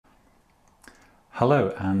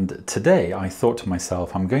Hello, and today I thought to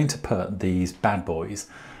myself I'm going to put these bad boys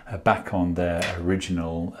back on their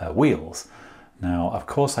original wheels. Now of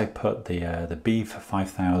course I put the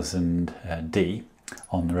B5000D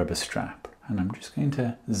on the rubber strap, and I'm just going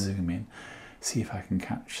to zoom in, see if I can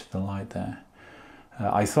catch the light there.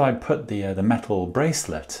 I thought I'd put the metal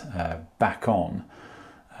bracelet back on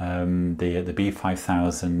the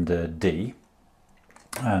B5000D,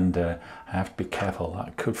 and I have to be careful,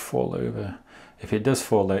 that could fall over. If it does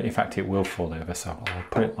fall over, in fact it will fall over, so I'll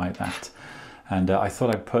put it like that. And I thought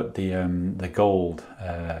I'd put the gold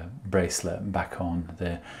bracelet back on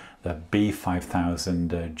the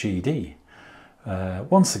B5000 GD.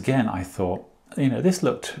 Once again I thought, you know, this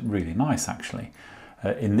looked really nice actually.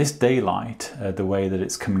 In this daylight, the way that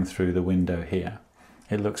it's coming through the window here,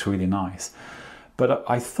 it looks really nice. But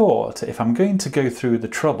I thought if I'm going to go through the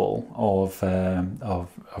trouble of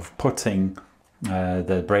putting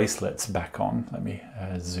the bracelets back on, let me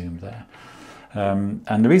zoom there.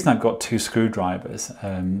 And the reason I've got two screwdrivers,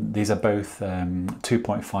 these are both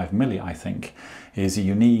 2.5 milli, I think, is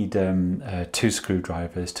you need two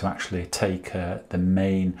screwdrivers to actually take the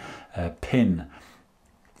main pin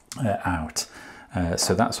out.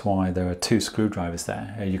 So that's why there are two screwdrivers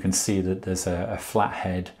there. You can see that there's a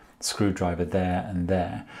flathead screwdriver there,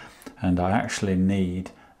 and I actually need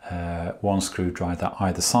one screwdriver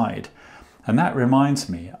either side. And that reminds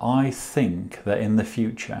me, I think that in the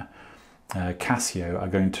future Casio are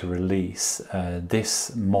going to release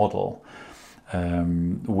this model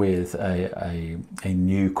with a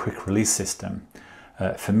new quick release system.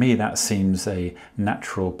 For me that seems a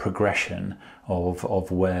natural progression of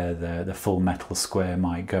where the full metal square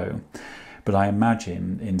might go. But I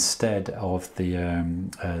imagine instead of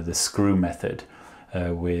the screw method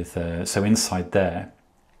so inside there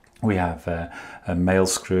we have a male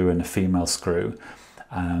screw and a female screw,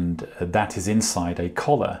 and that is inside a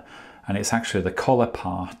collar, and it's actually the collar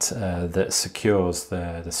part that secures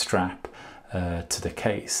the strap to the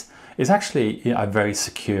case. It's actually a very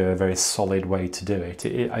secure, very solid way to do it.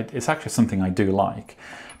 It's actually something I do like,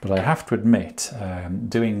 but I have to admit,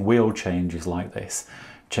 doing wheel changes like this,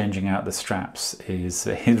 changing out the straps is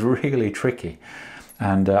really tricky.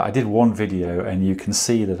 And I did one video and you can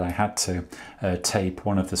see that I had to tape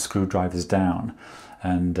one of the screwdrivers down,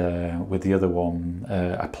 and with the other one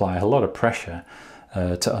apply a lot of pressure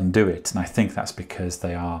to undo it. And I think that's because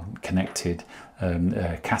they are connected.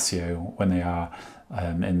 Casio, when they are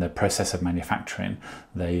in the process of manufacturing,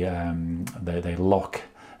 they lock,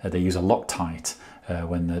 they use a Loctite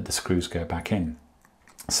when the screws go back in.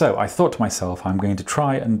 So I thought to myself, I'm going to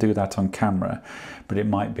try and do that on camera, but it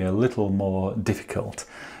might be a little more difficult,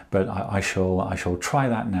 but I shall try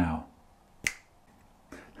that now.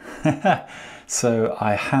 So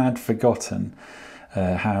I had forgotten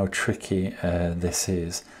how tricky this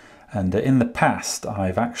is, and in the past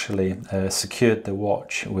I've actually secured the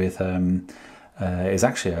watch with it's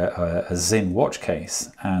actually a Zinn watch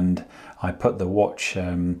case, and I put the watch,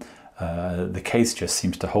 the case just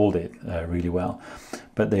seems to hold it really well.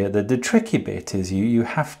 But the tricky bit is you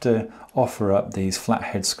have to offer up these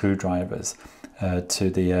flathead screwdrivers to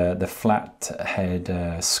the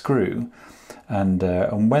flathead screw, and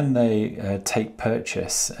when they take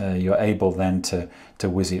purchase, you're able then to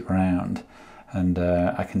whiz it round. And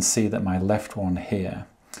I can see that my left one here,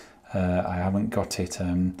 I haven't got it,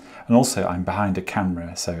 and also I'm behind a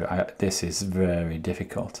camera, so this is very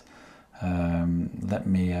difficult. Let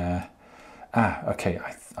me okay,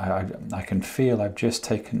 I can feel I've just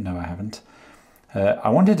taken, no I haven't. I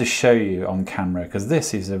wanted to show you on camera because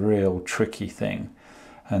this is a real tricky thing,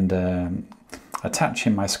 and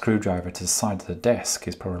attaching my screwdriver to the side of the desk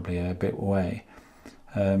is probably a bit way.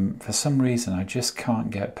 For some reason I just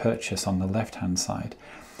can't get purchase on the left hand side.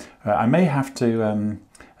 I may have to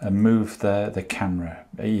move the camera.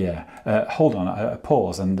 Yeah, hold on,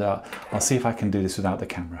 pause, and I'll see if I can do this without the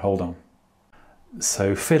camera. Hold on.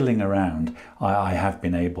 So fiddling around, I have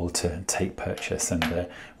been able to take purchase, and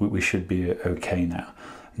we should be okay now.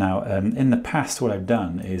 Now, in the past, what I've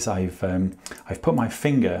done is I've put my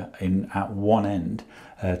finger in at one end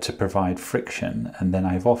to provide friction, and then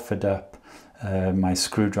I've offered up my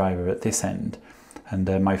screwdriver at this end, and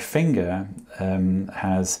my finger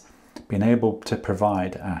has been able to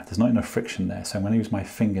provide. There's not enough friction there, so I'm going to use my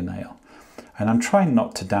fingernail. And I'm trying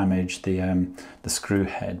not to damage the screw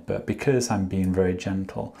head, but because I'm being very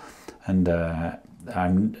gentle, and I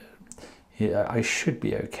should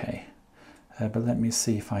be okay. But let me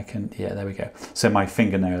see if I can. Yeah, there we go. So my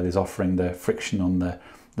fingernail is offering the friction on the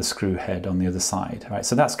screw head on the other side. All right,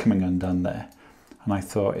 so that's coming undone there. And I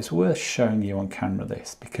thought it's worth showing you on camera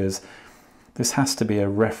this, because This has to be a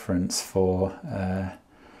reference for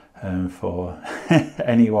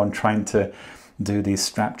anyone trying to do these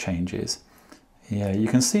strap changes. Yeah, you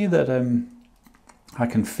can see that I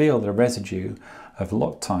can feel the residue of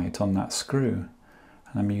Loctite on that screw,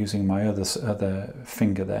 and I'm using my other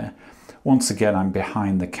finger there. Once again, I'm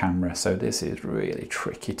behind the camera, so this is really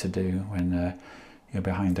tricky to do when you're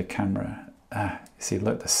behind a camera. See,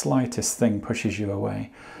 look, the slightest thing pushes you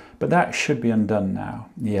away, but that should be undone now.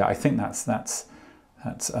 Yeah, I think that's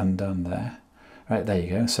undone there. Right, there you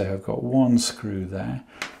go. So I've got one screw there,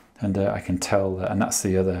 and I can tell that, and that's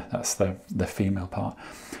the female part.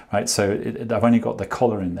 Right, so I've only got the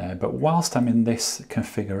collar in there, but whilst I'm in this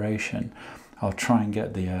configuration, I'll try and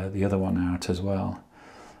get the other one out as well.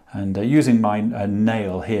 And using my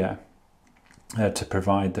nail here to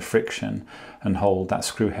provide the friction and hold that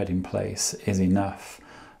screw head in place is enough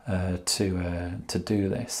to do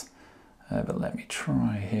this. But let me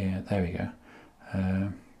try here. There we go.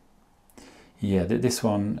 Yeah, this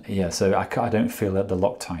one. Yeah, so I don't feel the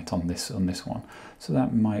Loctite on this one, so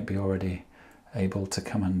that might be already able to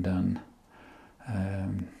come undone.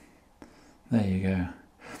 There you go.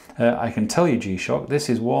 I can tell you, G-Shock, this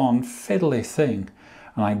is one fiddly thing.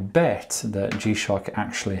 And I bet that G-Shock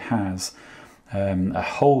actually has a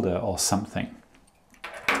holder or something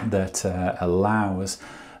that allows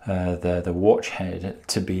the watch head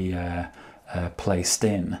to be placed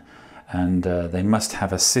in, and they must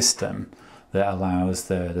have a system that allows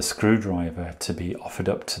the screwdriver to be offered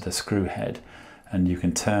up to the screw head, and you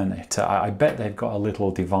can turn it. I bet they've got a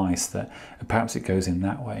little device that perhaps it goes in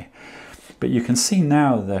that way. But you can see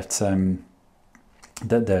now that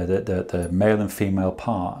the male and female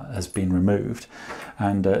part has been removed,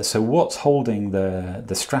 and so what's holding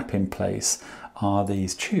the strap in place are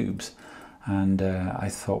these tubes. And I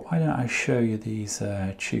thought, why don't I show you these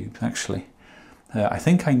tubes? Actually, I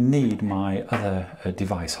think I need my other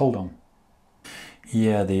device. Hold on.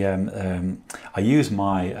 Yeah, I use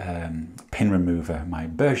my pin remover, my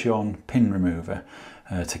Bergeon pin remover,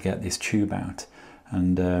 to get this tube out,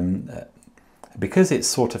 and because it's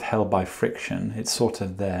sort of held by friction, it's sort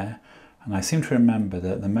of there, and I seem to remember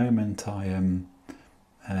that the moment I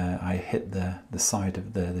hit the side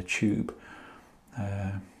of the tube,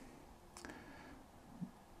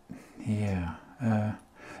 yeah, I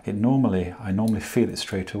normally feel it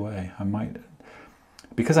straight away. I might,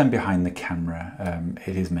 because I'm behind the camera,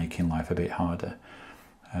 it is making life a bit harder.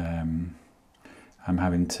 I'm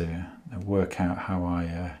having to work out how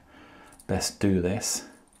I best do this.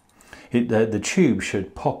 The tube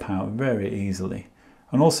should pop out very easily,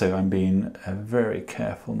 and also I'm being very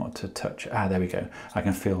careful not to touch. There we go. I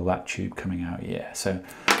can feel that tube coming out. Yeah, so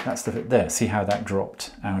that's there. See how that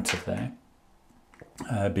dropped out of there,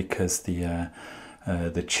 because the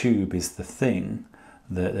tube is the thing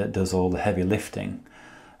that does all the heavy lifting,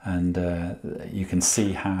 and you can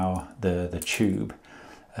see how the tube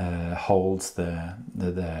holds the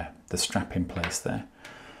strap in place there.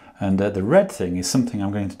 And the red thing is something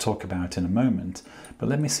I'm going to talk about in a moment, but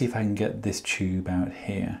let me see if I can get this tube out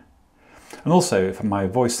here. And also, if my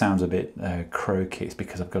voice sounds a bit croaky, it's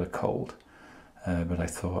because I've got a cold, but I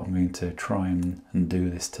thought I'm going to try and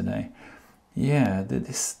do this today. Yeah,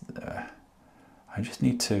 I just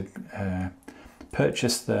need to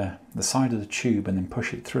purchase the side of the tube and then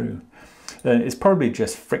push it through. It's probably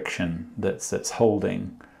just friction that's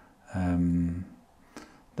holding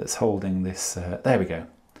this. There we go.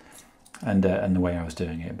 And the way I was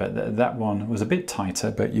doing it, but that one was a bit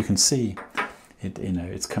tighter, but you can see it,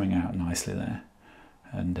 it's coming out nicely there.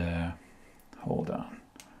 And hold on,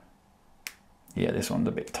 yeah, this one's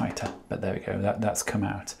a bit tighter, but there we go, that's come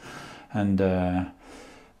out. And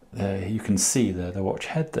you can see the watch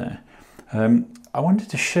head there. I wanted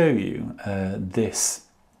to show you this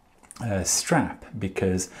strap,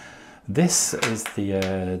 because this is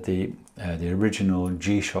the original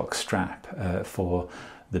G-Shock strap for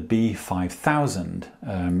the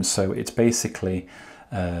B5000. So it's basically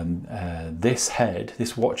this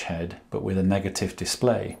watch head, but with a negative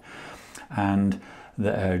display. And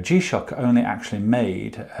the G-Shock only actually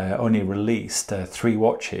only released 3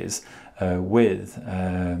 watches with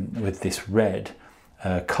this red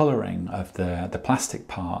colouring of the plastic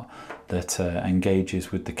part that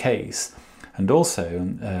engages with the case, and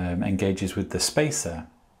also engages with the spacer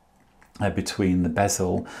between the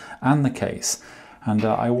bezel and the case. And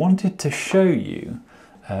I wanted to show you,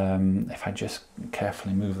 if I just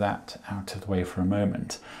carefully move that out of the way for a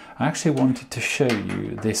moment, I actually wanted to show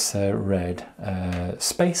you this red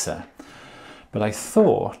spacer, but I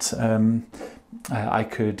thought I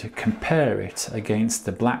could compare it against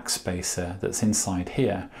the black spacer that's inside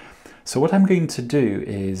here. So what I'm going to do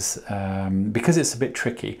is, because it's a bit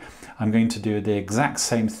tricky, I'm going to do the exact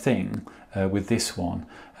same thing with this one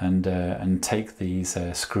and take these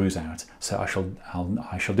screws out. So I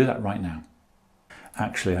shall do that right now.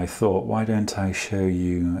 Actually, I thought, why don't I show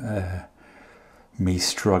you me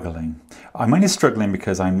struggling? I'm only struggling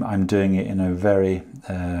because I'm doing it in a very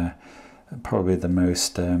probably the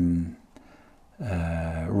most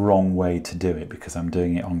wrong way to do it, because I'm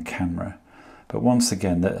doing it on camera. But once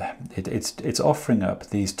again, it's offering up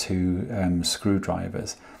these two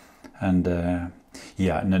screwdrivers, and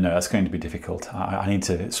yeah, no, that's going to be difficult. I need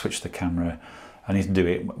to switch the camera. I need to do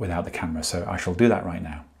it without the camera, so I shall do that right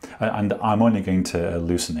now. And I'm only going to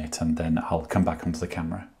loosen it, and then I'll come back onto the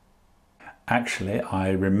camera. Actually,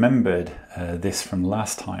 I remembered this from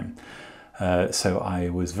last time, so I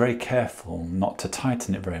was very careful not to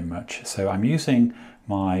tighten it very much. So I'm using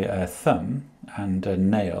my thumb and a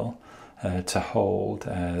nail to hold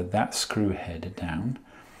that screw head down,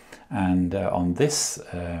 and on this,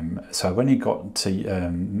 so I've only got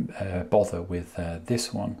to bother with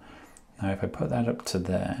this one. Now if I put that up to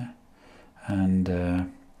there,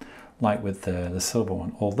 and like with the silver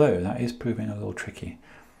one, although that is proving a little tricky.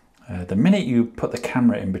 The minute you put the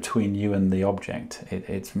camera in between you and the object,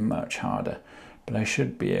 it's much harder, but I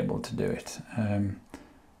should be able to do it.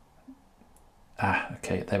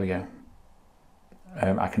 Okay, there we go.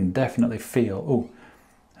 I can definitely feel,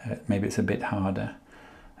 maybe it's a bit harder.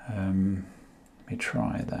 Let me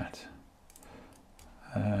try that.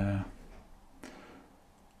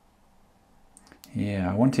 Yeah,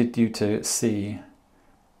 I wanted you to see,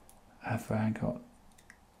 have I got,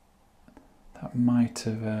 that might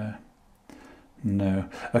have, no.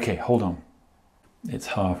 Okay, hold on. It's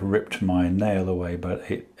half ripped my nail away, but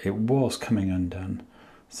it was coming undone.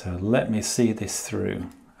 So let me see this through.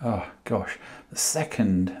 Oh gosh, the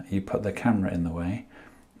second you put the camera in the way,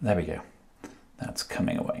 there we go. That's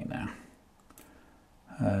coming away now.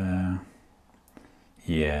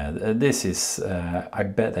 Yeah, this is, I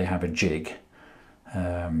bet they have a jig.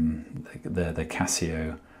 The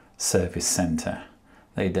Casio Service Center,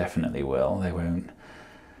 they definitely will. They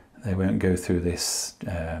won't go through this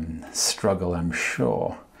struggle, I'm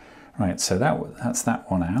sure. Right, so that's that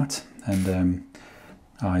one out, and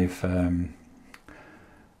I've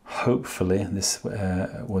hopefully this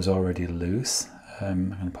was already loose. I'm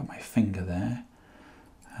going to put my finger there,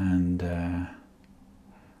 and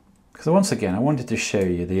because once again I wanted to show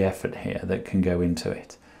you the effort here that can go into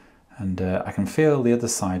it, and I can feel the other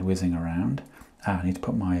side whizzing around. I need to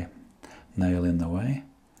put my nail in the way.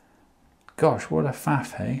 Gosh, what a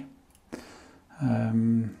faff, hey?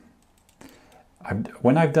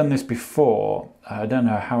 When I've done this before, I don't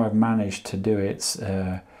know how I've managed to do it,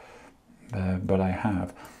 but I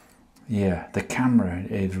have. Yeah, the camera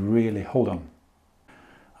is really, hold on.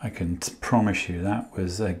 I can promise you that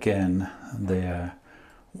was, again,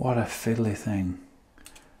 what a fiddly thing.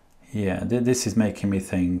 Yeah, this is making me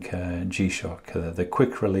think G-Shock, the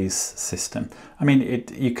quick release system. I mean,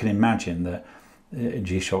 you can imagine that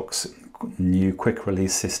G-Shock's new quick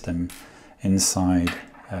release system inside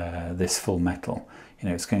this full metal, you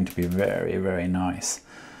know, it's going to be very, very nice.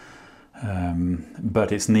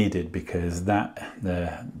 But it's needed because that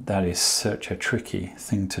is such a tricky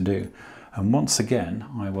thing to do. And once again,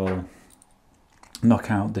 I will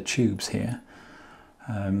knock out the tubes here.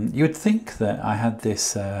 You would think that I had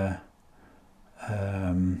this, there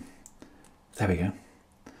we go,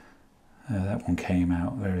 that one came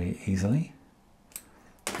out very easily.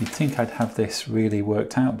 You'd think I'd have this really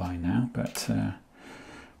worked out by now, but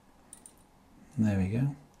there we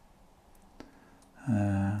go.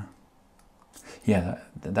 Yeah,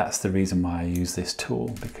 that's the reason why I use this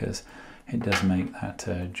tool, because it does make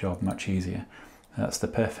that job much easier. That's the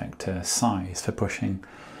perfect size for pushing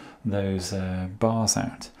those bars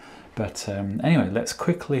out. But anyway, let's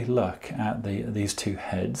quickly look at these two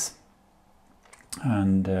heads,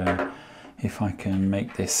 and if I can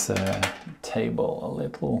make this table a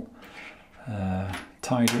little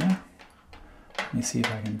tidier. Let me see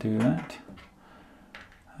if I can do that.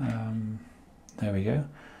 There we go.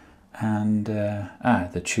 And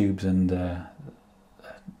the tubes and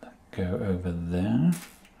go over there.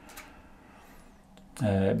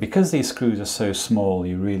 Because these screws are so small,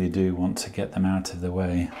 you really do want to get them out of the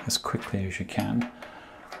way as quickly as you can.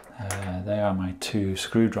 They are my two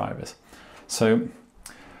screwdrivers. So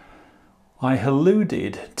I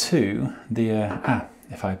alluded to the,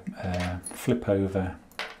 if I flip over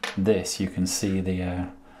this, you can see the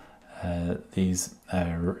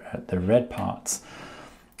red parts.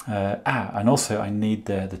 And also I need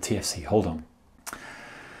the TFC, hold on.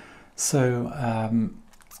 So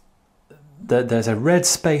there's a red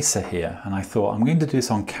spacer here, and I thought I'm going to do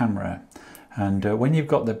this on camera. And when you've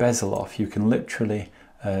got the bezel off, you can literally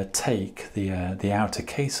take the outer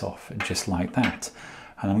case off just like that.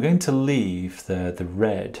 And I'm going to leave the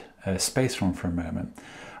red spacer on for a moment.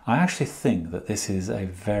 I actually think that this is a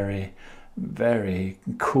very, very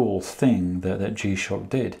cool thing that G-Shock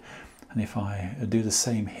did. And if I do the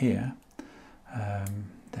same here,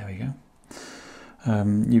 there we go.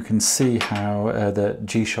 You can see how the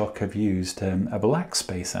G-Shock have used a black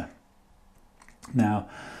spacer. Now,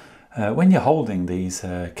 when you're holding these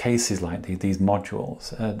cases like these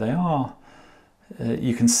modules, they are,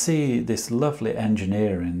 you can see this lovely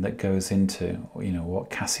engineering that goes into, you know, what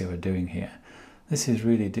Casio are doing here. This is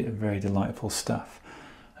really very delightful stuff.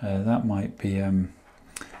 That might be a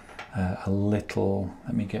little,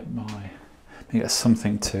 let me get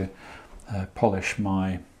something to polish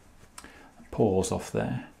my pores off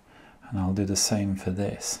there, and I'll do the same for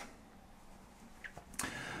this.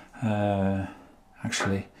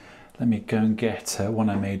 Actually, let me go and get one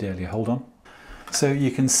I made earlier. Hold on. So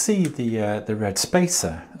you can see the red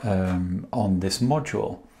spacer on this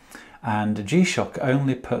module, and G-Shock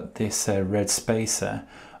only put this red spacer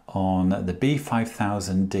on the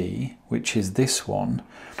B5000D, which is this one.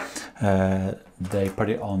 They put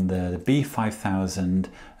it on the B5000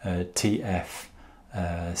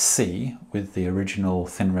 TFC with the original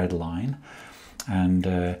thin red line,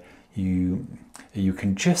 and you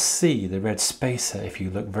can just see the red spacer if you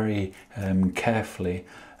look very carefully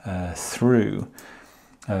through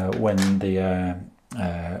when the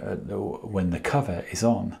cover is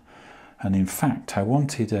on. And in fact, I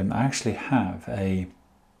actually have a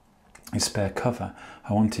spare cover.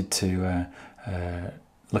 I wanted to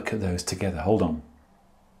look at those together. Hold on.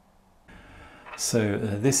 So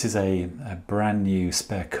this is a brand new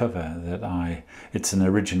spare cover that it's an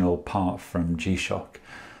original part from G-Shock,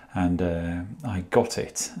 and I got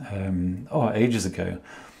it ages ago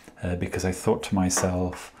because I thought to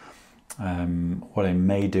myself, what I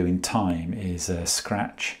may do in time is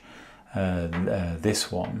scratch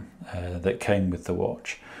this one that came with the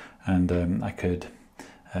watch, and I could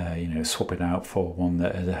you know, swap it out for one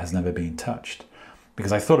that has never been touched,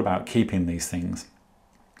 because I thought about keeping these things.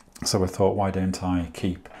 So I thought, why don't I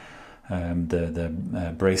keep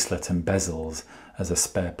the bracelet and bezels as a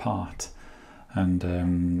spare part?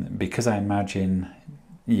 And because I imagine,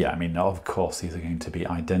 yeah, I mean, of course these are going to be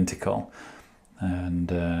identical,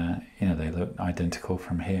 and you know, they look identical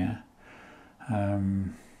from here.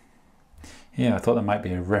 Yeah, I thought there might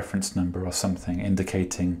be a reference number or something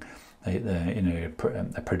indicating you know,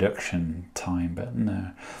 a production time, but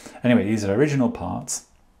no. Anyway, these are original parts.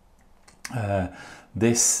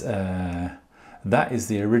 That is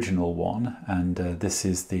the original one, and this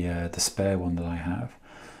is the spare one that I have.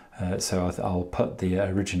 So I'll put the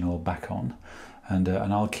original back on, and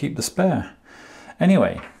I'll keep the spare.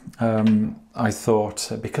 Anyway, I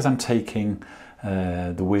thought, because I'm taking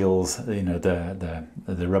the wheels, you know,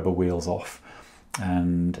 the rubber wheels off,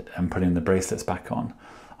 and I'm putting the bracelets back on,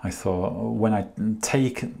 I thought, when I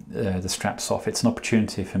take the straps off, it's an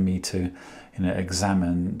opportunity for me to, you know,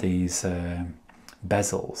 examine these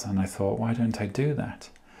bezels, and I thought, why don't I do that?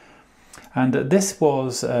 And this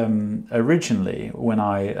was originally, when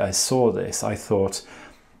I saw this, I thought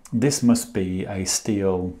this must be a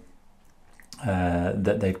steel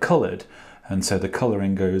that they've coloured, and so the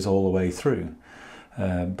colouring goes all the way through.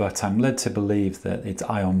 But I'm led to believe that it's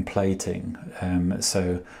ion plating,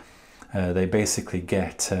 so they basically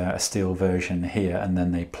get a steel version here, and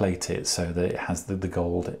then they plate it so that it has the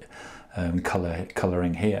gold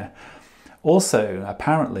colouring here. Also,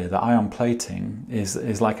 apparently the ion plating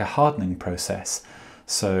is like a hardening process,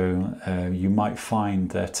 so you might find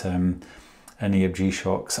that any of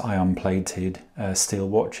G-Shock's ion plated steel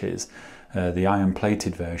watches, the ion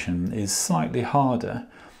plated version is slightly harder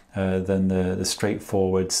than the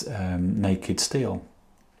straightforward naked steel,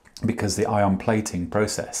 because the ion plating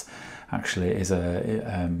process actually is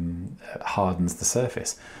hardens the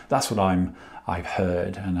surface. That's what I've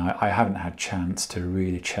heard, and I haven't had chance to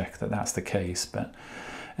really check that that's the case. But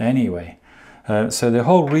anyway, so the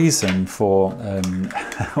whole reason for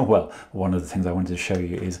well, one of the things I wanted to show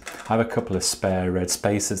you is I have a couple of spare red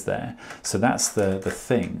spacers there. So that's the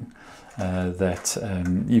thing that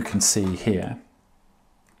you can see here.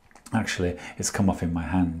 Actually, it's come off in my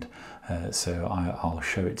hand, so I'll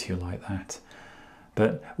show it to you like that.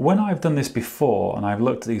 But when I've done this before and I've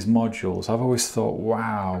looked at these modules, I've always thought,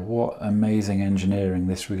 wow, what amazing engineering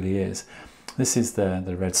this really is. This is the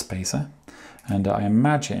red spacer, and I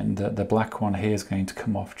imagine that the black one here is going to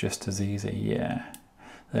come off just as easy. Yeah,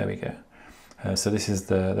 there we go. So this is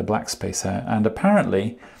the black spacer, and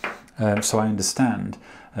apparently so I understand.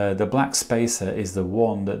 The black spacer is the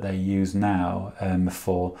one that they use now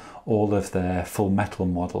for all of their full metal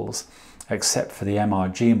models, except for the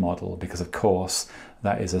MRG model, because of course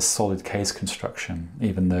that is a solid case construction,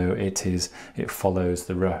 even though it follows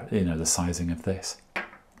the the sizing of this.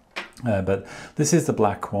 But this is the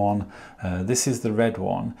black one, this is the red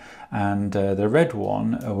one, and the red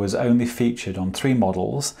one was only featured on 3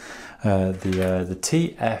 models. The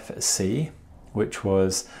TFC, which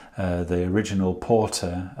was the original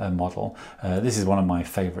Porter model. This is one of my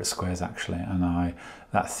favourite squares actually, and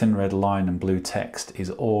that thin red line and blue text is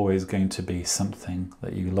always going to be something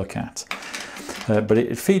that you look at. But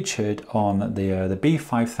it featured on the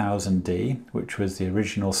B5000D, which was the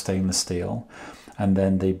original stainless steel, and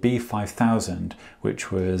then the B5000,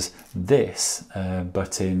 which was this,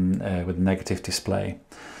 but with negative display.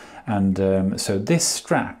 And so this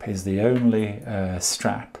strap is the only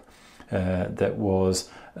strap that was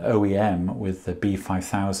OEM with the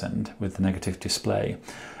B5000 with the negative display,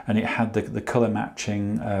 and it had the colour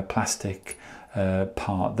matching plastic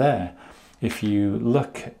part there. If you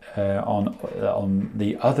look on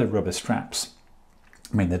the other rubber straps,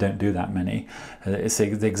 I mean, they don't do that many, it's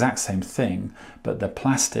the exact same thing, but the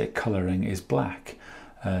plastic colouring is black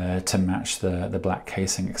to match the black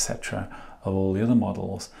casing, etc., of all the other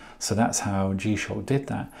models. So that's how G-Shock did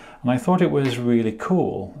that, and I thought it was really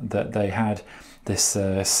cool that they had this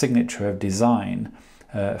signature of design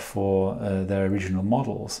for their original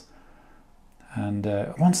models. And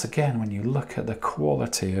once again, when you look at the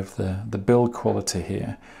quality of the build quality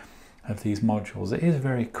here of these modules, it is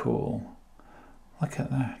very cool. Look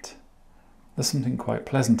at that. There's something quite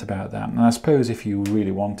pleasant about that. And I suppose if you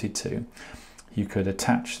really wanted to, you could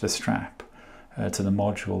attach the strap to the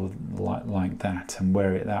module like that and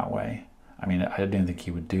wear it that way. I mean, I don't think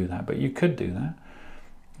you would do that, but you could do that.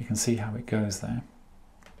 You can see how it goes there.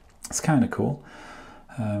 It's kind of cool.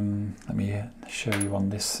 Let me show you on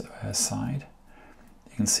this side.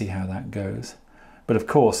 You can see how that goes. But of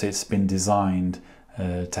course, it's been designed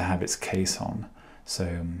to have its case on,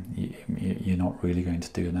 so you're not really going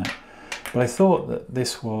to do that. But I thought that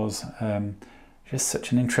this was just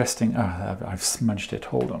such an interesting... Oh, I've smudged it,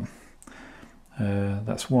 hold on.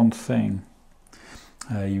 That's one thing.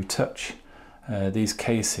 You touch these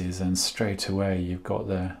cases and straight away you've got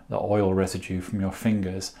the oil residue from your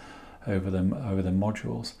fingers over the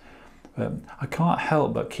modules. I can't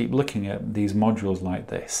help but keep looking at these modules like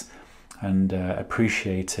this and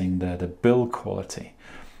appreciating the build quality.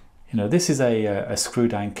 You know, this is a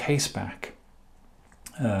screw-down case back,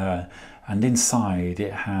 and inside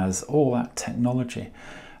it has all that technology.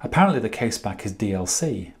 Apparently the case back is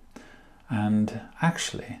DLC, and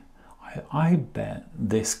actually I bet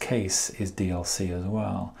this case is DLC as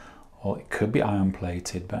well, or it could be iron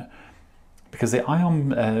plated, but because the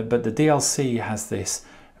DLC has this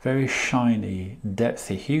very shiny,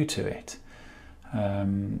 depthy hue to it.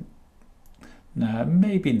 No,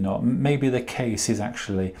 maybe not. Maybe the case is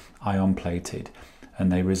actually iron plated and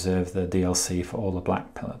they reserve the DLC for all the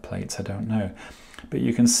black plates. I don't know, but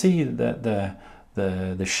you can see that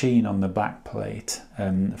the sheen on the back plate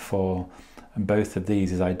for both of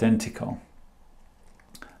these is identical.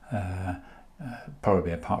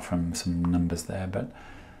 Probably apart from some numbers there, but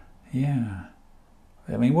yeah.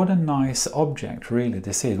 I mean, what a nice object really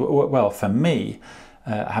this is. Well, for me,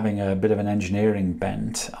 having a bit of an engineering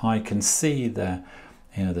bent, I can see the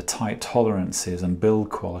tight tolerances and build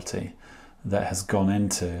quality that has gone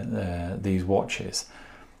into these watches.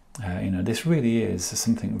 This really is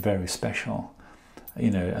something very special.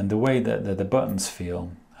 And the way that the buttons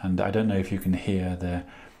feel, and I don't know if you can hear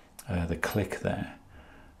the click there,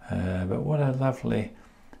 but what a lovely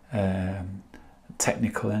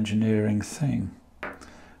technical engineering thing.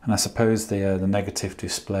 And I suppose the negative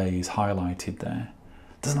display is highlighted there.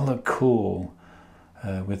 Doesn't it look cool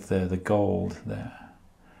with the gold there?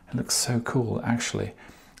 It looks so cool. Actually,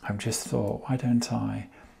 I've just thought, why don't I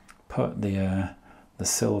put the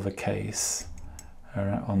silver case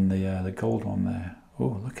on the gold one there?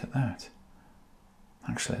 Oh, look at that.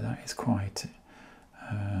 Actually, that is quite...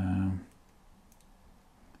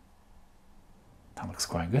 that looks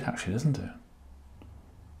quite good, actually, doesn't it?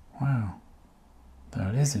 Wow.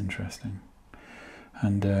 That is interesting.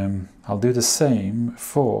 And I'll do the same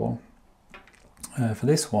for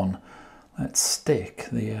this one. Let's stick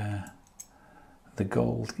the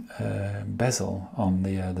gold bezel on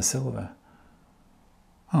the silver.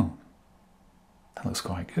 Oh, that looks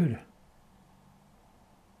quite good.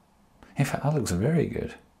 In fact, that looks very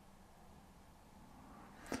good.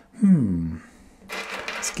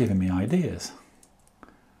 It's giving me ideas.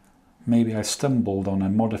 Maybe I stumbled on a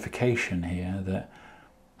modification here that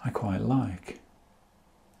I quite like.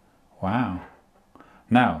 Wow.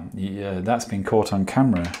 Now, that's been caught on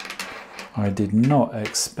camera. I did not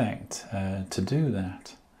expect to do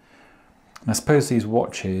that. And I suppose these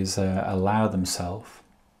watches allow themselves,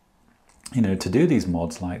 you know, to do these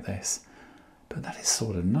mods like this. But that is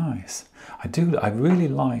sort of nice. I really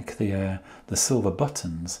like the silver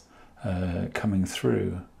buttons coming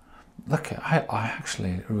through. Look, I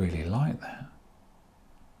actually really like that.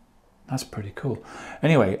 That's pretty cool.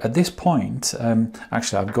 Anyway, at this point,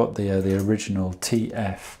 actually I've got the original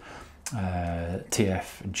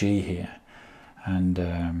TFG here,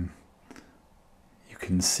 and you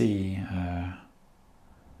can see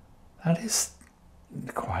that is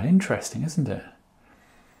quite interesting, isn't it?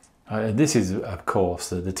 This is, of course,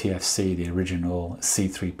 the TFC, the original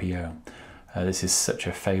C3PO. This is such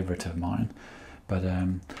a favourite of mine. But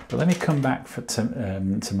let me come back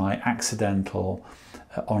to my accidental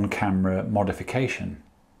on-camera modification,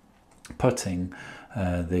 putting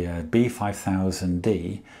the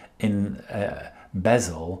B5000D in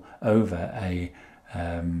bezel over a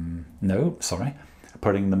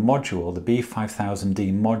putting the module, the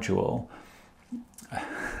B5000D module.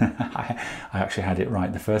 I actually had it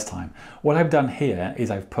right the first time. What I've done here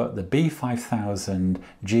is I've put the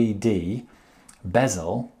B5000GD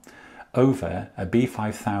bezel over a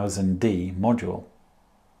B5000D module,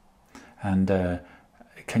 and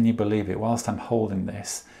can you believe it, whilst I'm holding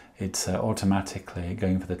this, it's automatically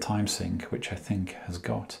going for the time sync, which I think has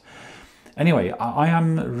got. Anyway, I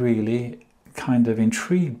am really kind of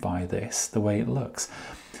intrigued by this, the way it looks,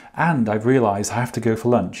 and I've realized I have to go for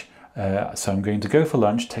lunch. So I'm going to go for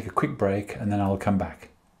lunch, take a quick break, and then I'll come back.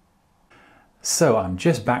 So I'm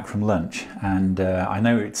just back from lunch, and I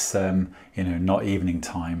know it's you know, not evening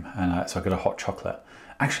time, and so I've got a hot chocolate.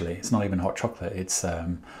 Actually, it's not even hot chocolate, it's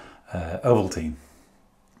Ovaltine.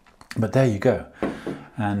 But there you go.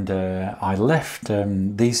 And I left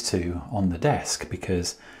these two on the desk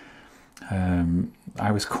because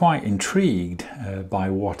I was quite intrigued by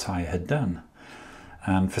what I had done.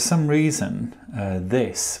 And for some reason,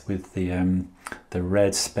 this with the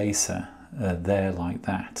red spacer there like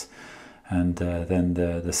that, and then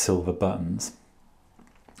the silver buttons,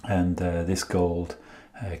 and this gold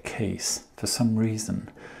case, for some reason,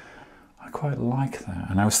 I quite like that.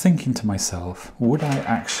 And I was thinking to myself, would I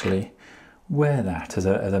actually wear that as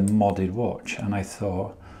a modded watch? And I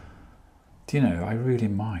thought, do you know, I really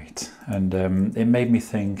might. And it made me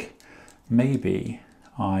think, maybe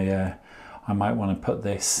I might want to put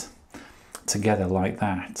this together like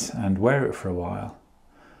that and wear it for a while.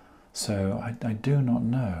 So I do not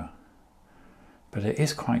know, but it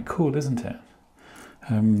is quite cool, isn't it?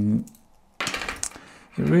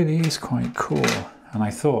 It really is quite cool. And I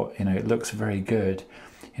thought, you know, it looks very good.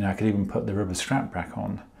 You know, I could even put the rubber strap back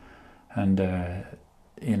on, and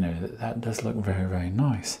you know, that does look very, very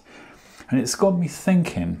nice. And it's got me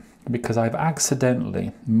thinking, because I've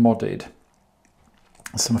accidentally modded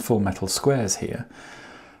some full metal squares here,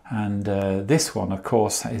 and this one, of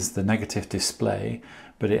course, is the negative display,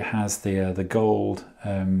 but it has the gold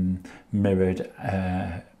mirrored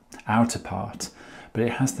outer part, but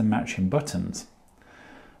it has the matching buttons,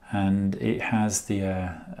 and it has the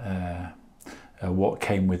what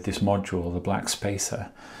came with this module, the black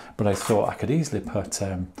spacer. But I thought I could easily put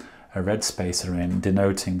a red spacer in,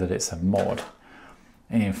 denoting that it's a mod.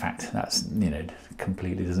 And in fact, that's, you know,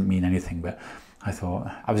 completely doesn't mean anything, but I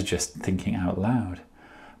thought, I was just thinking out loud,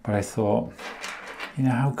 but I thought, you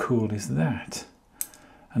know, how cool is that?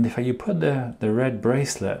 And if you put the red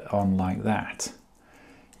bracelet on like that,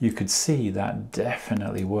 you could see that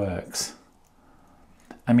definitely works.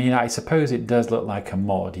 I mean, I suppose it does look like a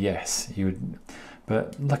mod, yes, you would,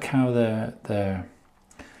 but look how the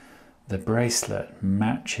bracelet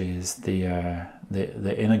matches the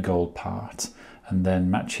inner gold part, and then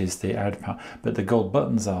matches the outer part, but the gold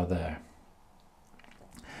buttons are there.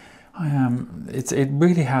 It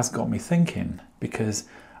really has got me thinking, because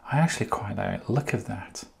I actually quite like the look of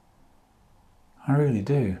that. I really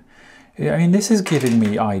do. I mean, this is giving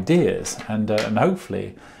me ideas, and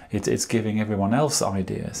hopefully it's giving everyone else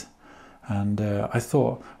ideas. And I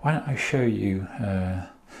thought, why don't I show you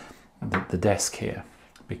the desk here,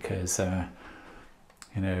 because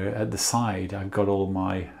you know, at the side I've got all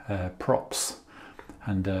my props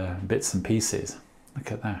and bits and pieces.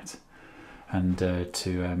 Look at that. And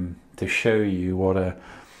to show you what a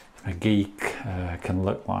geek can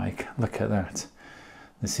look like, look at that.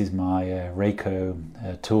 This is my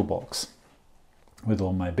Reiko toolbox with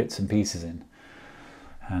all my bits and pieces in.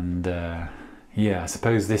 And yeah, I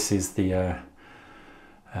suppose this is the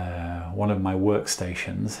one of my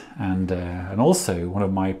workstations, and also one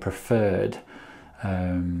of my preferred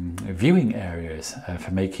viewing areas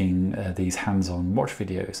for making these hands-on watch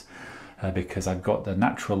videos, because I've got the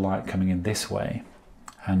natural light coming in this way,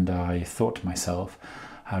 and I thought to myself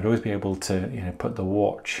I'd always be able to put the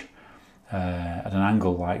watch at an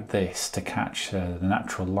angle like this to catch the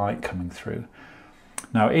natural light coming through.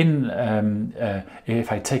 Now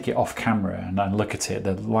if I take it off camera and I look at it,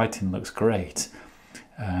 the lighting looks great.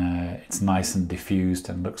 It's nice and diffused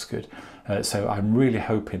and looks good. So I'm really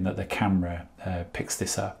hoping that the camera picks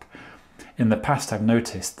this up. In the past I've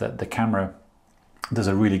noticed that the camera does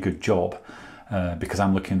a really good job because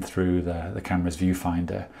I'm looking through the camera's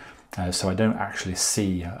viewfinder, so I don't actually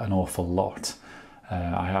see an awful lot.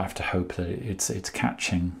 I have to hope that it's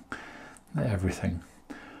catching everything.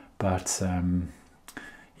 But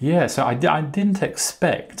yeah, so I didn't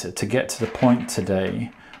expect to get to the point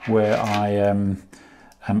today where I am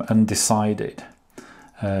undecided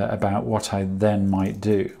about what I then might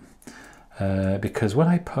do, because when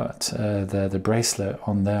I put the bracelet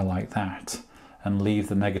on there like that and leave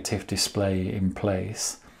the negative display in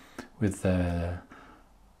place with the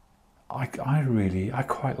I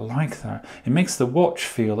quite like that. It makes the watch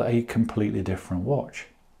feel a completely different watch.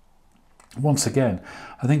 Once again,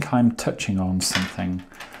 I think I'm touching on something.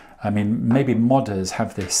 I mean, maybe modders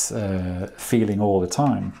have this feeling all the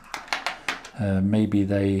time. Maybe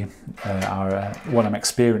they are what I'm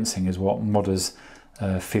experiencing is what modders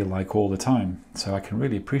feel like all the time. So I can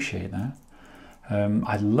really appreciate that.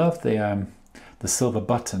 I love the silver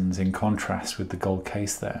buttons in contrast with the gold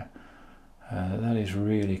case there. That is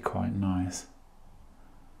really quite nice.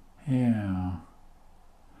 Yeah.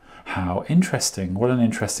 How interesting. What an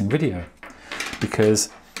interesting video. Because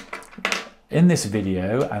in this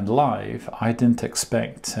video and live, I didn't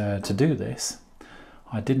expect to do this.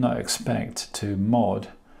 I did not expect to mod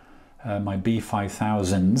my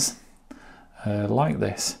B5000s like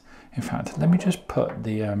this. In fact, let me just put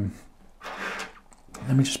the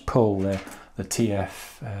let me just pull the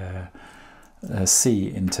TFC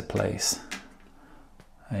into place.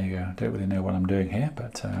 There you go. I don't really know what I'm doing here,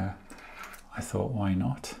 but I thought, why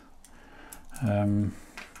not? I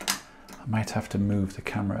might have to move the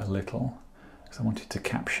camera a little because I wanted to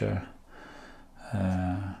capture.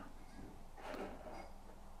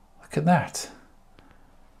 Look at that.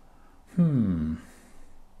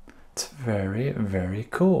 It's very, very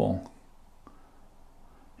cool.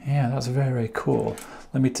 Yeah, that's very cool.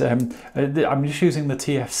 Let me. I'm just using the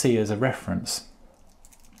TFC as a reference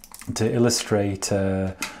to illustrate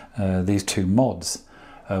these two mods.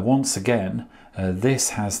 Once again,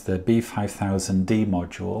 this has the B5000D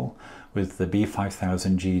module with the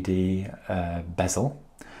B5000GD bezel,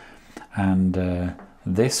 and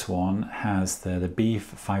this one has the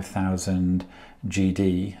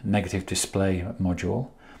B5000GD negative display module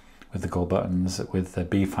with the gold buttons with the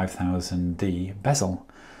B5000D bezel,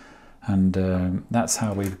 and that's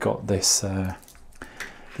how we've got this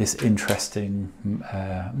this interesting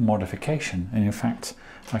modification. And in fact,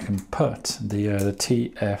 I can put the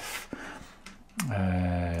TFG,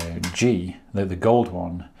 the gold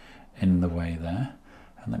one, in the way there,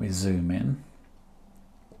 and let me zoom in.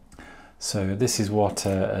 So this is what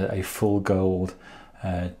a full gold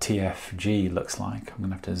TFG looks like. I'm going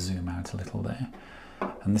to have to zoom out a little there.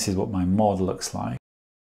 And this is what my mod looks like.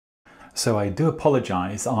 So I do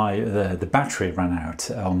apologise, the battery ran out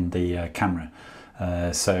on the camera,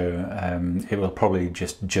 so it will probably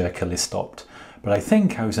just jerkily stopped. But I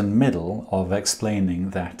think I was in the middle of explaining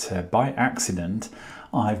that by accident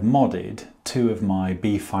I've modded two of my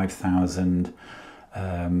B5000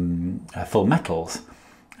 full metals,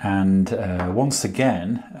 and once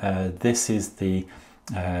again this is the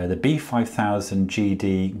B5000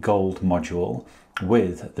 GD gold module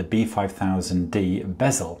with the B5000D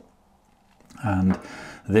bezel, and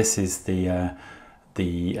this is the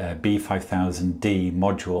B5000D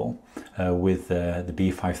module with the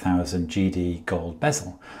B5000 GD gold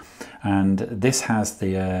bezel, and this has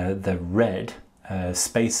the red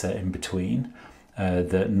spacer in between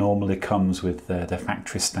that normally comes with the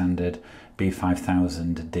factory standard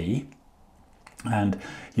B5000D, and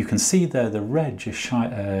you can see there the red just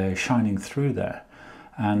shining through there,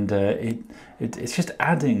 and it's just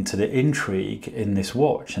adding to the intrigue in this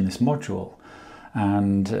watch and this module.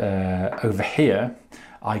 And over here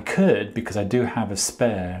I could, because I do have a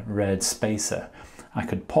spare red spacer, I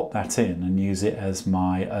could pop that in and use it as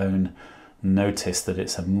my own notice that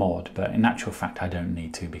it's a mod, but in actual fact I don't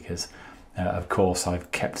need to, because of course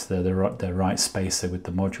I've kept the right spacer with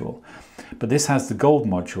the module. But this has the gold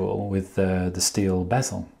module with the steel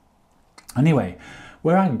bezel. Anyway,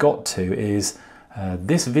 where I got to is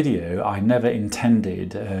This video, I never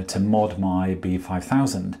intended to mod my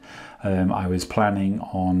B5000. I was planning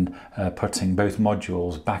on putting both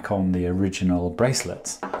modules back on the original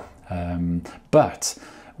bracelets. But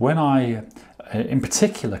when I, in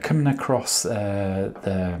particular, coming across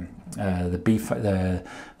the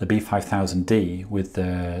B5000D with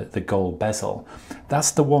the gold bezel,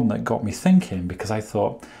 that's the one that got me thinking, because I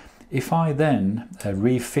thought, if I then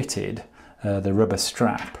refitted the rubber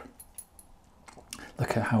strap,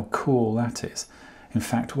 look at how cool that is. In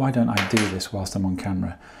fact, why don't I do this whilst I'm on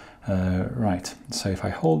camera? Right, so if I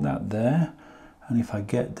hold that there, and if I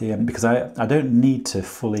get the, because I don't need to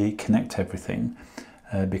fully connect everything,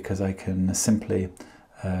 because I can simply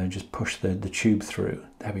just push the tube through.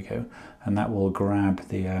 There we go, and that will grab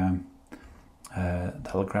the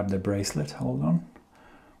that'll grab the bracelet. Hold on,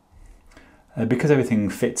 because everything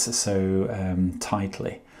fits so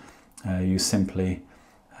tightly. You simply,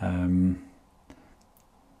 but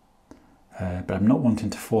I'm not wanting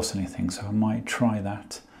to force anything, so I might try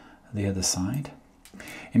that the other side.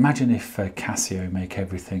 Imagine if Casio make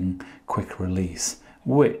everything quick release,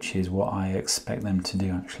 which is what I expect them to do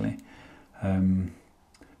actually.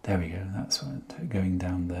 There we go, that's what, going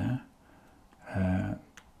down there.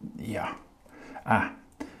 Yeah.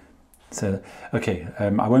 So, okay, I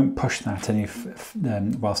won't push that any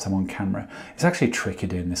whilst I'm on camera. It's actually tricky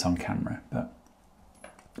doing this on camera, but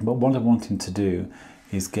what I'm wanting to do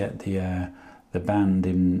is get the band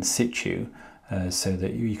in situ, so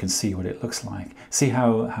that you can see what it looks like. See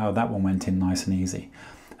how that one went in nice and easy.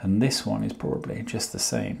 And this one is probably just the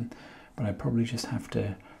same, but I probably just have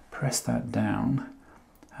to press that down,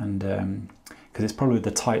 and because it's probably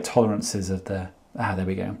the tight tolerances of the, there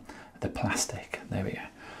we go, the plastic, there we go.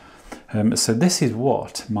 So this is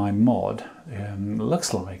what my mod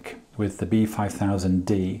looks like with the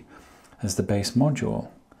B5000D as the base module.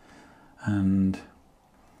 And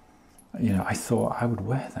you know, I thought I would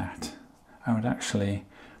wear that. I would actually,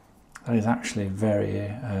 that is actually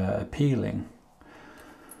very appealing.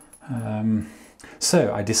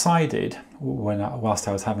 So I decided, whilst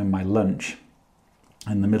I was having my lunch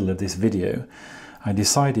in the middle of this video, I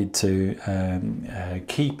decided to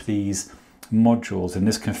keep these modules in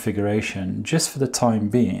this configuration just for the time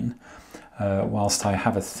being, whilst I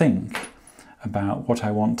have a think about what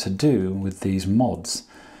I want to do with these mods,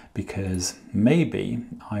 because maybe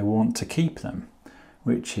I want to keep them,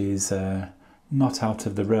 which is not out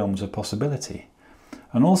of the realms of possibility.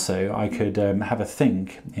 And also I could have a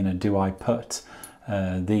think, you know, do I put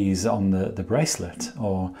these on the bracelet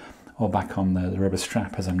or back on the rubber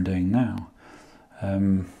strap as I'm doing now?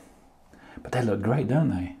 But they look great, don't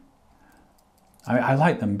they? I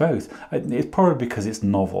like them both. It's probably because it's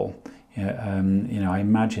novel. Yeah, you know, I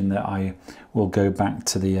imagine that I will go back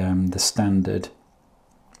to the standard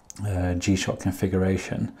G-Shock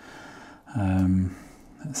configuration.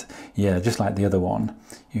 Yeah, just like the other one,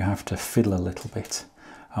 you have to fiddle a little bit.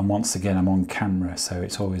 And once again, I'm on camera, so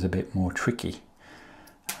it's always a bit more tricky.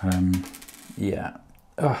 Yeah.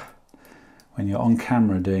 When you're on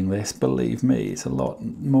camera doing this, believe me, it's a lot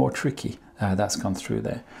more tricky. That's gone through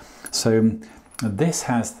there. So this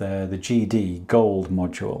has the GD gold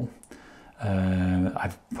module.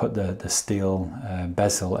 I've put the steel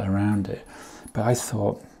bezel around it, but I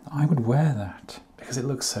thought I would wear that because it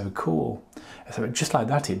looks so cool. So just like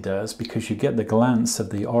that it does, because you get the glance of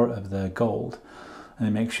the gold, and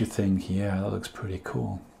it makes you think, yeah, that looks pretty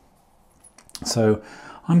cool. So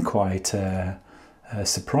I'm quite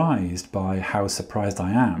surprised by how surprised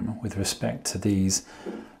I am with respect to these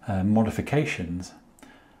modifications.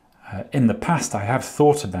 In the past, I have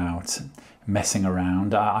thought about messing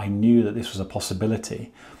around. I knew that this was a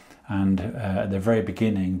possibility, and at the very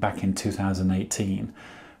beginning, back in 2018,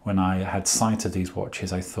 when I had sight of these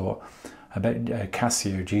watches, I thought, I bet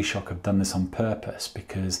Casio G-Shock have done this on purpose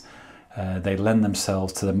because they lend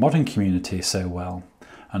themselves to the modding community so well.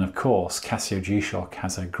 And of course, Casio G-Shock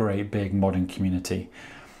has a great big modding community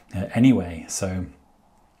anyway, so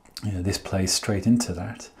you know, this plays straight into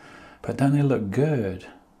that. But don't they look good?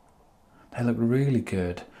 They look really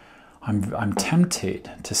good. I'm tempted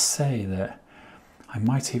to say that I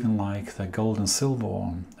might even like the gold and silver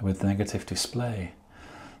one with the negative display.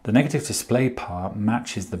 The negative display part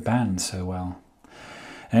matches the band so well.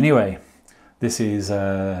 Anyway, this is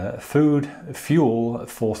fuel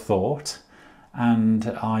for thought, and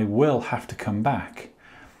I will have to come back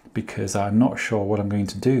because I'm not sure what I'm going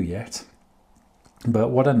to do yet. But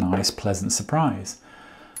what a nice, pleasant surprise.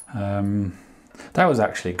 That was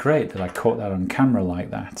actually great that I caught that on camera like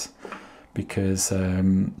that, because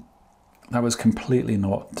that was completely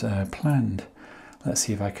not planned. Let's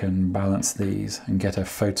see if I can balance these and get a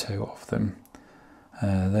photo of them.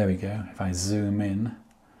 There we go. If I zoom in,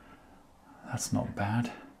 that's not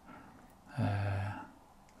bad.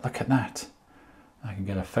 Look at that. I can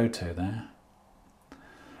get a photo there.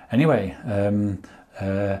 Anyway,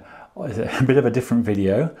 a bit of a different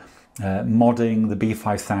video. Modding the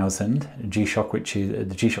B5000 G-Shock, which is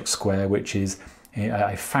the G-Shock Square, which is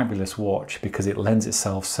a fabulous watch because it lends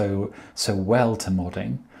itself so well to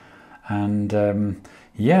modding. And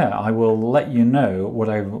yeah, I will let you know what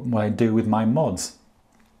I do with my mods.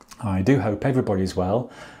 I do hope everybody's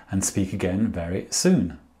well, and speak again very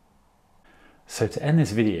soon. So to end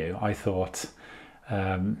this video, I thought,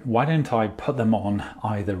 why don't I put them on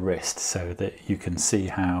either wrist so that you can see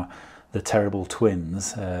how the terrible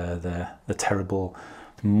twins, the terrible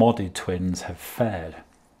modded twins have fared.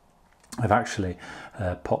 I've actually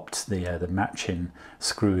popped the matching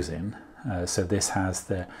screws in. So this has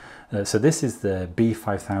so this is the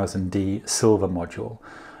B5000D silver module,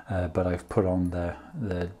 but I've put on the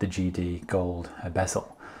GD gold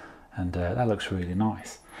bezel, and that looks really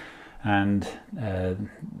nice. And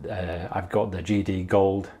I've got the GD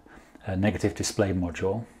gold negative display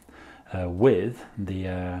module with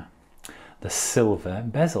the silver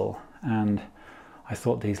bezel, and I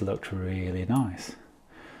thought these looked really nice.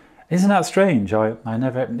 Isn't that strange? I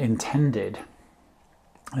never intended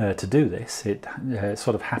to do this. It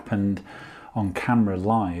sort of happened on camera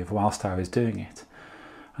live whilst I was doing it,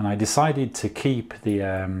 and I decided to keep the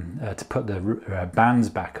to put the bands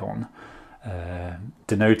back on,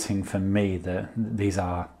 denoting for me that these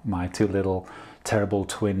are my two little terrible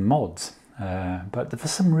twin mods. But for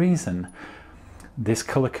some reason, this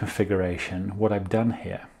color configuration, what I've done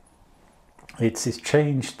here, it's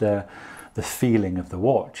changed the feeling of the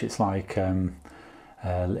watch. It's like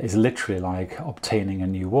it's literally like obtaining a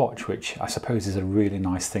new watch, which I suppose is a really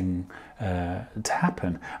nice thing to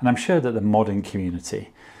happen. And I'm sure that the modding community,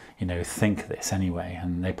 you know, think this anyway,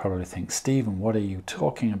 and they probably think, Stephen, what are you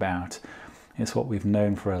talking about? It's what we've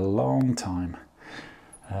known for a long time,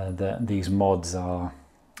 that these mods are,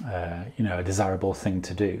 you know, a desirable thing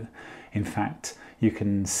to do. In fact, you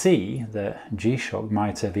can see that G-Shock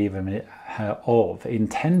might have even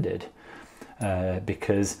intended,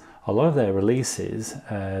 because a lot of their releases,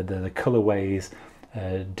 the colorways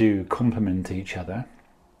do complement each other.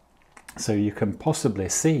 So you can possibly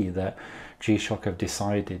see that G-Shock have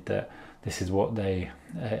decided that this is what they,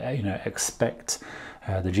 you know, expect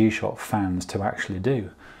the G-Shock fans to actually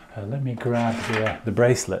do. Let me grab the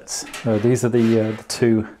bracelets. These are the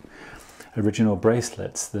two original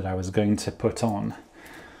bracelets that I was going to put on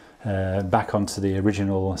back onto the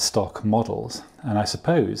original stock models, and I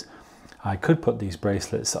suppose I could put these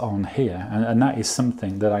bracelets on here, and that is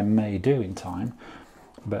something that I may do in time.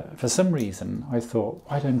 But for some reason I thought,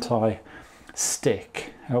 why don't I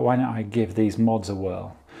give these mods a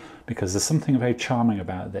whirl, because there's something very charming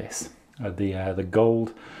about this. The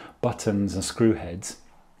gold buttons and screw heads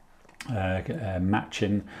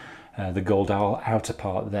matching the gold outer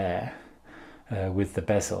part there with the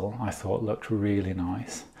bezel, I thought looked really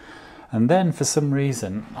nice. And then for some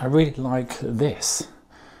reason I really like this.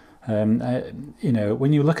 You know,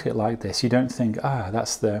 when you look at it like this, you don't think,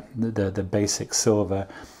 that's the basic silver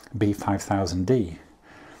B5000D.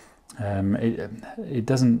 It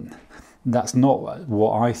doesn't. That's not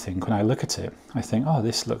what I think when I look at it. I think, oh,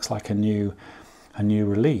 this looks like a new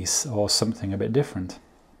release or something a bit different.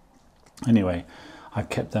 Anyway, I've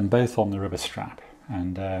kept them both on the rubber strap,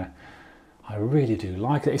 and I really do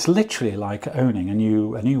like it. It's literally like owning a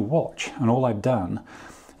new watch, and all I've done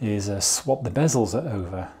is swap the bezels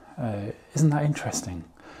over. Isn't that interesting?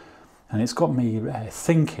 And it's got me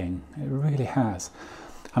thinking. It really has.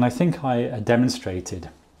 And I think I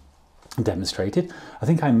demonstrated. I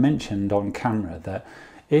think I mentioned on camera that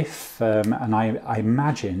if, and I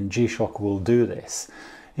imagine G-Shock will do this,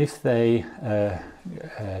 if they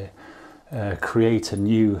create a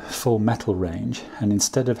new full metal range, and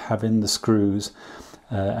instead of having the screws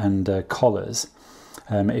and collars,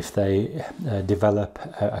 if they develop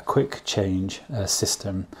a quick change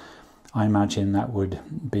system, I imagine that would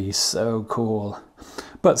be so cool.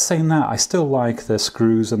 But saying that, I still like the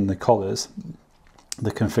screws and the collars,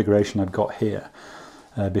 the configuration I've got here,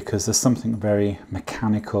 because there's something very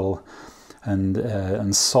mechanical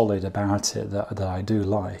and solid about it that I do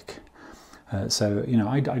like. So, you know,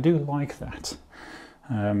 I do like that.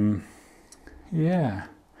 Yeah,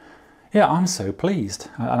 I'm so pleased,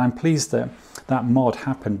 and I'm pleased that that mod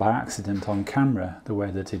happened by accident on camera the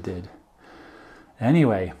way that it did.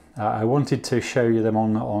 Anyway, I wanted to show you them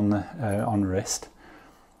on wrist.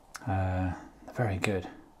 Very good.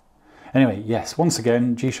 Anyway, yes, once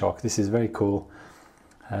again, G-Shock, this is very cool.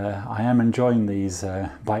 I am enjoying these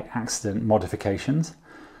by accident modifications,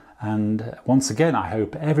 and once again I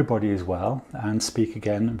hope everybody is well, and speak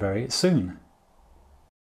again very soon.